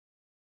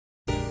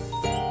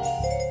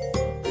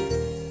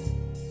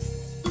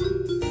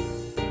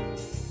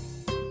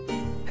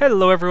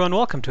Hello everyone,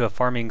 welcome to a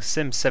Farming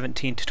Sim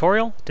 17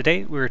 tutorial.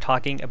 Today we're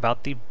talking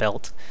about the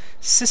belt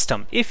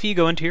system. If you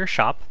go into your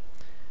shop,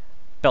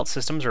 belt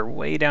systems are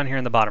way down here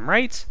in the bottom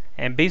right,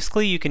 and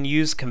basically you can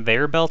use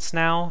conveyor belts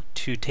now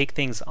to take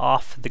things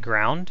off the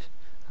ground,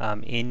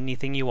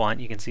 anything you want.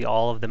 You can see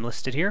all of them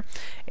listed here,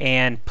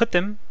 and put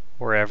them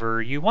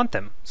wherever you want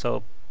them.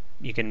 So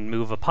you can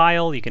move a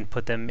pile, you can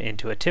put them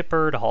into a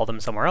tipper to haul them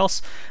somewhere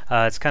else.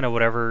 It's kind of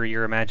whatever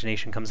your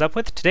imagination comes up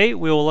with. Today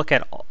we will look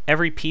at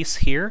every piece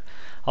here.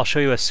 I'll show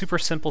you a super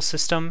simple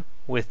system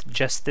with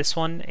just this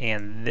one,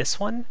 and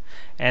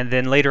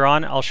then later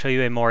on I'll show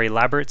you a more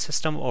elaborate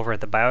system over at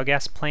the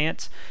biogas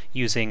plant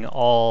using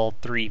all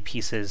three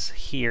pieces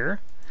here.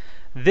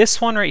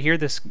 This one right here,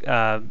 this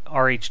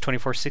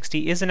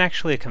RH2460, isn't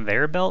actually a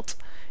conveyor belt.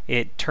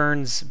 It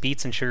turns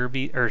beets and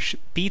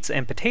beets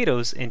and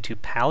potatoes into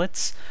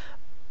pallets.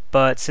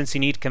 But since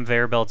you need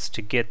conveyor belts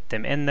to get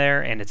them in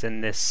there, and it's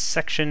in this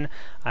section,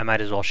 I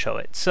might as well show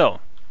it. So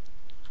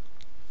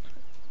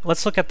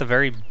let's look at the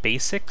very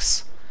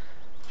basics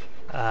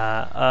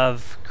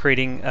of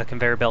creating a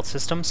conveyor belt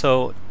system.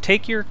 So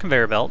take your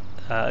conveyor belt.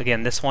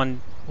 Again, this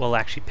one will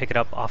actually pick it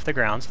up off the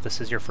ground, so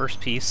this is your first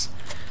piece.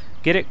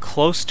 Get it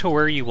close to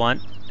where you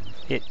want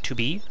it to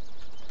be.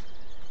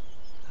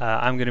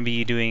 I'm going to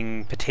be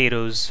doing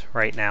potatoes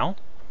right now.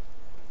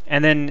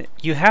 And then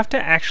you have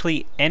to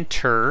actually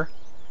enter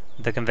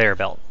the conveyor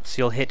belt. So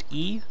you'll hit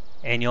E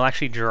and you'll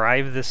actually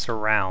drive this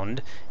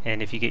around,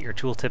 and if you get your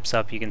tooltips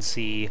up you can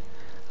see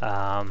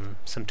some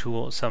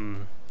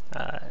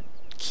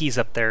keys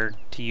up there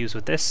to use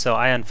with this. So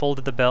I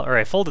folded the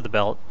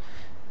belt,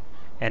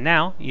 and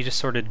now you just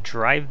sort of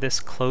drive this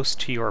close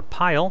to your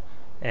pile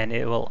and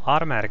it will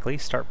automatically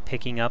start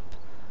picking up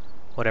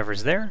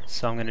whatever's there.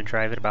 So I'm going to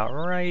drive it about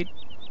right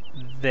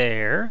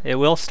there. It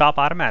will stop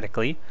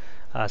automatically,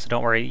 so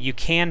don't worry. You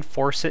can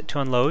force it to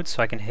unload,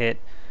 so I can hit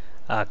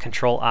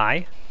Control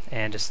I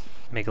and just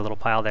make a little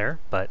pile there,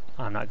 but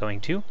I'm not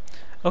going to.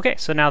 Okay,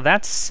 so now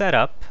that's set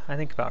up. I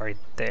think about right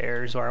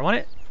there is where I want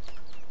it.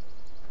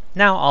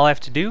 Now all I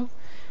have to do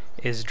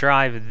is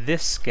drive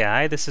this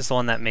guy. This is the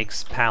one that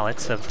makes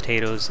pallets of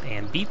potatoes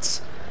and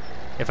beets.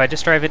 If I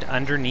just drive it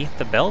underneath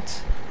the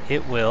belt,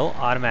 it will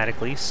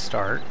automatically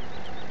start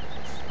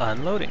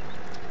unloading.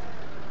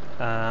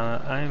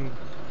 Oh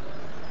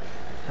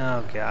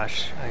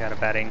gosh, I got a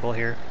bad angle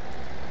here.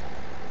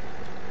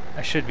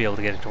 I should be able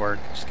to get it to work.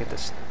 Just get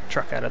this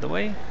truck out of the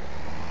way.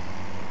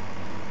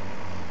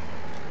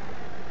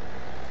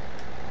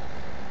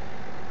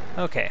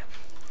 Okay,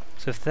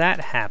 so if that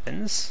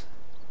happens,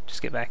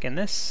 just get back in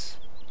this.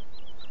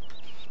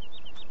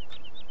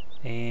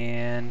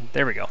 And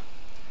there we go.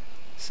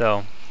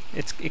 So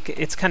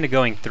it's kind of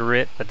going through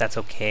it, but that's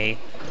okay.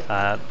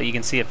 But you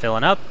can see it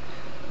filling up.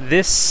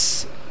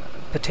 This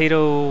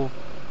potato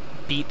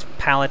beet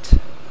pallet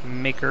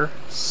maker,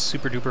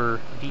 super duper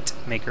beet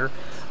maker,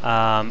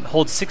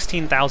 holds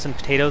 16,000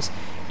 potatoes.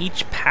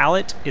 Each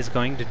pallet is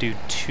going to do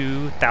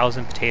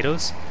 2,000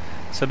 potatoes.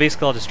 So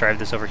basically I'll just drive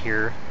this over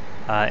here,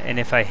 and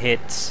if I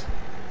hit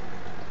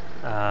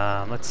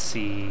let's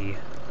see,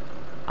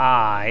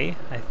 I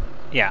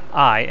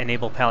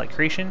enable pallet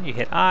creation. You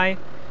hit I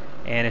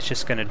and it's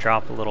just going to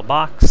drop a little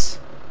box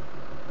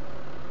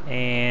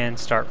and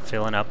start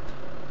filling up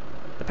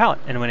the pallet,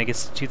 and when it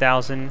gets to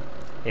 2,000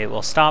 it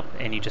will stop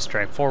and you just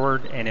drive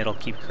forward and it'll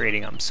keep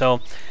creating them. So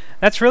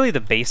that's really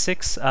the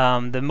basics.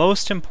 The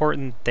most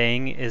important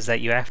thing is that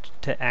you have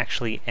to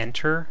actually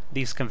enter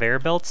these conveyor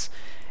belts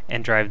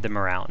and drive them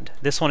around.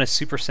 This one is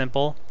super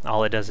simple.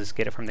 All it does is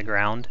get it from the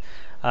ground.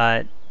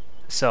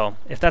 So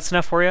if that's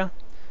enough for you,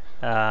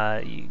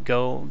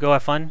 go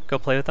have fun, go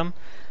play with them.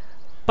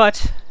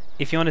 But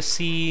if you want to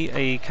see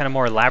a kind of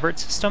more elaborate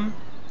system,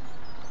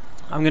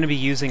 I'm going to be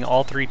using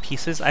all three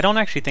pieces. I don't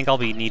actually think I'll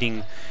be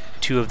needing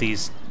two of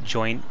these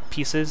joint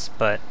pieces,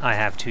 but I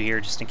have two here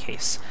just in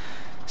case.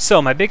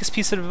 So my biggest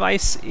piece of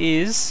advice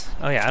is,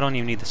 oh yeah, I don't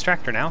even need this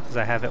tractor now because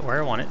I have it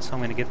where I want it, so I'm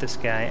going to get this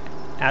guy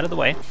out of the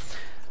way,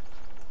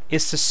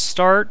 is to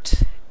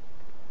start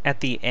at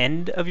the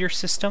end of your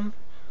system,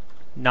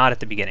 not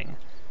at the beginning.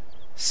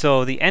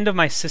 So the end of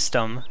my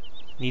system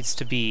needs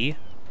to be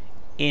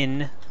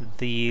in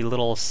the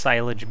little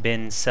silage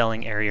bin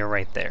selling area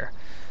right there.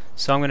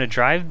 So I'm going to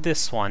drive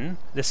this one.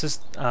 This is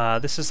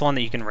the one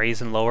that you can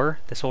raise and lower.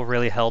 This will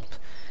really help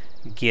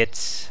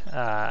get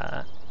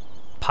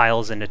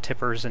piles into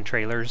tippers and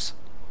trailers,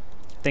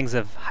 things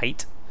of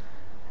height.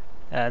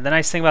 The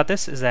nice thing about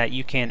this is that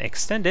you can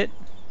extend it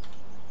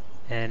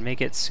and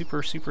make it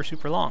super, super,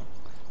 super long.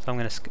 So I'm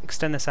going to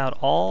extend this out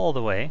all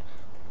the way,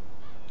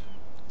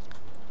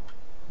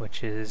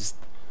 which is,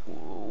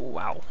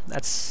 wow,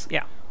 that's,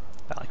 yeah,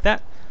 about like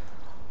that.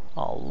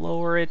 I'll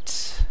lower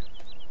it.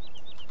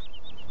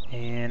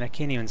 And I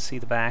can't even see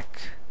the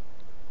back,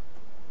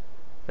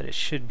 but it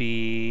should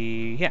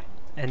be, yeah.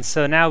 And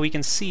so now we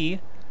can see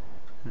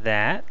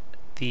that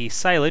the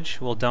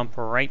silage will dump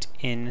right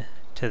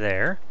into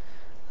there.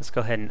 Let's go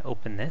ahead and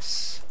open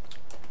this.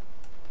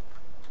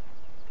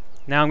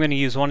 Now I'm going to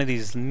use one of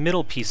these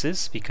middle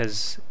pieces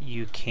because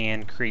you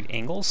can create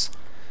angles.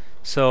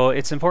 So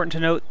it's important to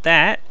note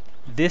that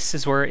this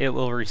is where it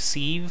will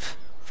receive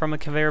from a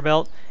conveyor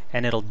belt,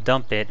 and it'll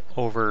dump it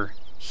over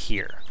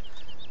here.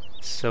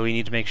 So we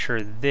need to make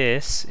sure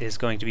this is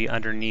going to be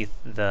underneath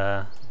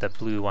the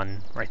blue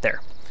one right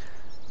there.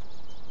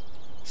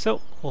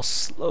 So we'll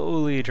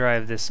slowly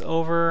drive this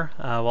over.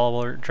 While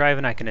we're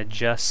driving, I can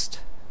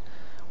adjust.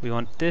 We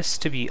want this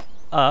to be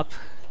up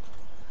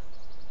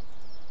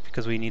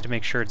because we need to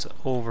make sure it's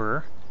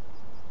over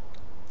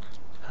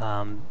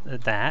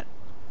that.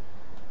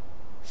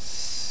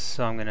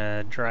 So I'm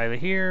gonna drive it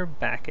here,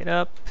 back it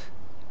up.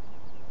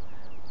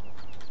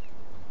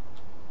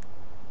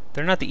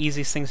 They're not the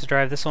easiest things to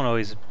drive. This one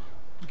always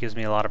gives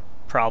me a lot of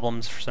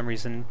problems for some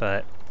reason,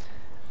 but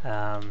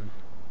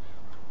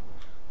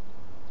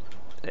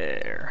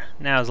there.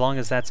 Now as long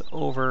as that's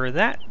over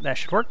that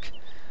should work.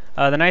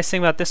 The nice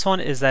thing about this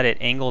one is that it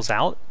angles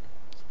out,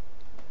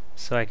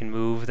 so I can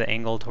move the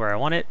angle to where I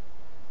want it,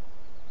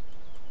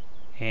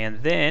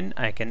 and then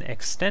I can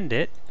extend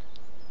it,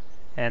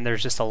 and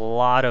there's just a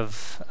lot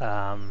of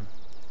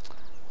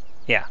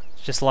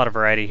just a lot of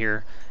variety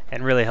here,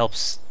 and really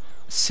helps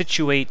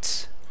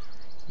situate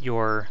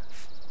your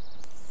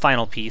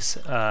final piece,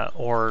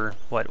 or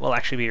what will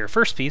actually be your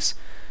first piece,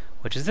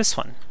 which is this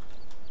one.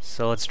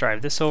 So let's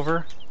drive this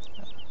over.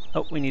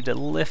 Oh, we need to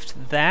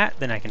lift that,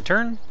 then I can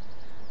turn.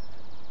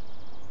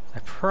 I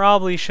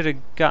probably should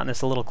have gotten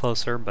this a little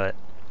closer, but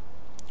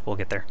we'll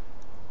get there.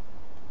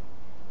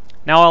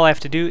 Now all I have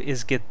to do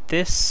is get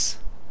this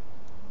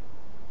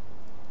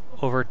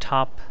over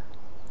top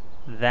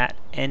that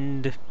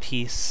end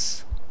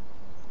piece,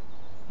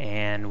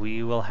 and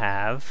we will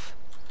have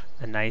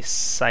a nice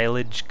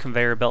silage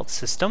conveyor belt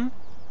system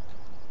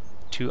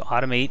to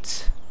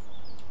automate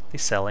the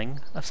selling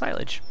of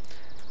silage.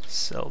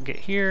 So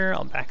get here,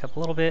 I'll back up a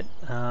little bit.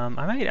 I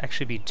might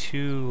actually be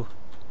too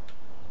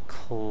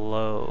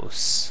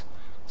close.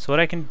 So what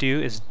I can do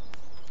is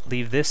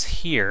leave this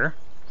here,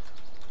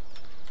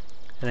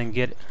 and then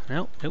get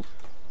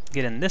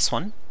in this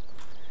one,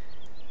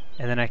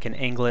 and then I can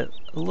angle it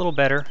a little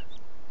better,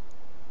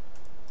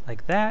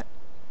 like that,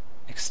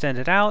 extend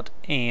it out,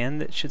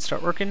 and it should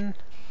start working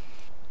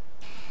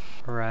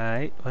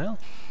right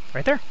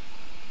there.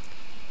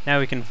 Now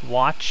we can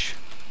watch.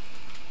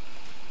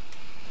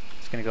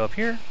 It's going to go up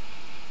here,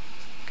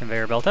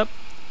 conveyor belt up,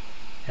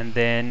 and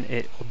then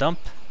it will dump,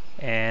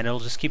 and it'll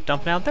just keep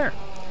dumping out there.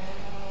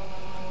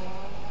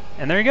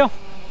 And there you go.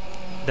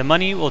 The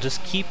money will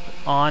just keep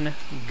on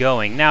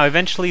going. Now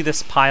eventually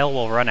this pile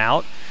will run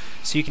out,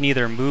 so you can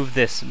either move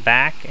this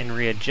back and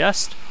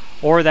readjust,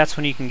 or that's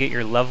when you can get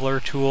your leveler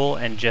tool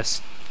and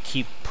just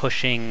keep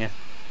pushing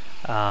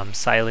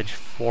silage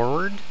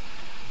forward.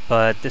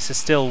 But this is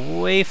still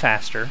way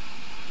faster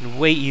and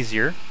way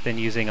easier than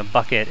using a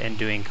bucket and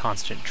doing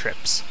constant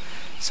trips.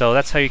 So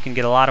that's how you can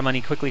get a lot of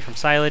money quickly from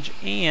silage,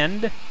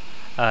 and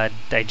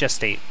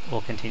digestate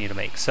will continue to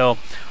make. So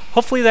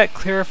hopefully that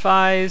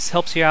clarifies,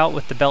 helps you out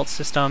with the belt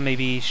system,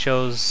 maybe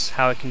shows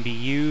how it can be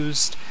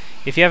used.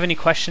 If you have any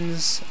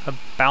questions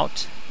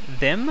about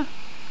them,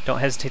 don't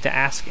hesitate to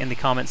ask in the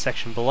comment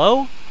section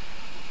below.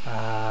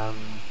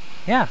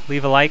 Yeah,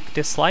 leave a like,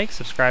 dislike,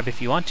 subscribe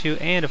if you want to,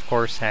 and of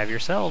course have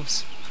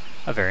yourselves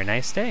a very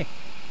nice day.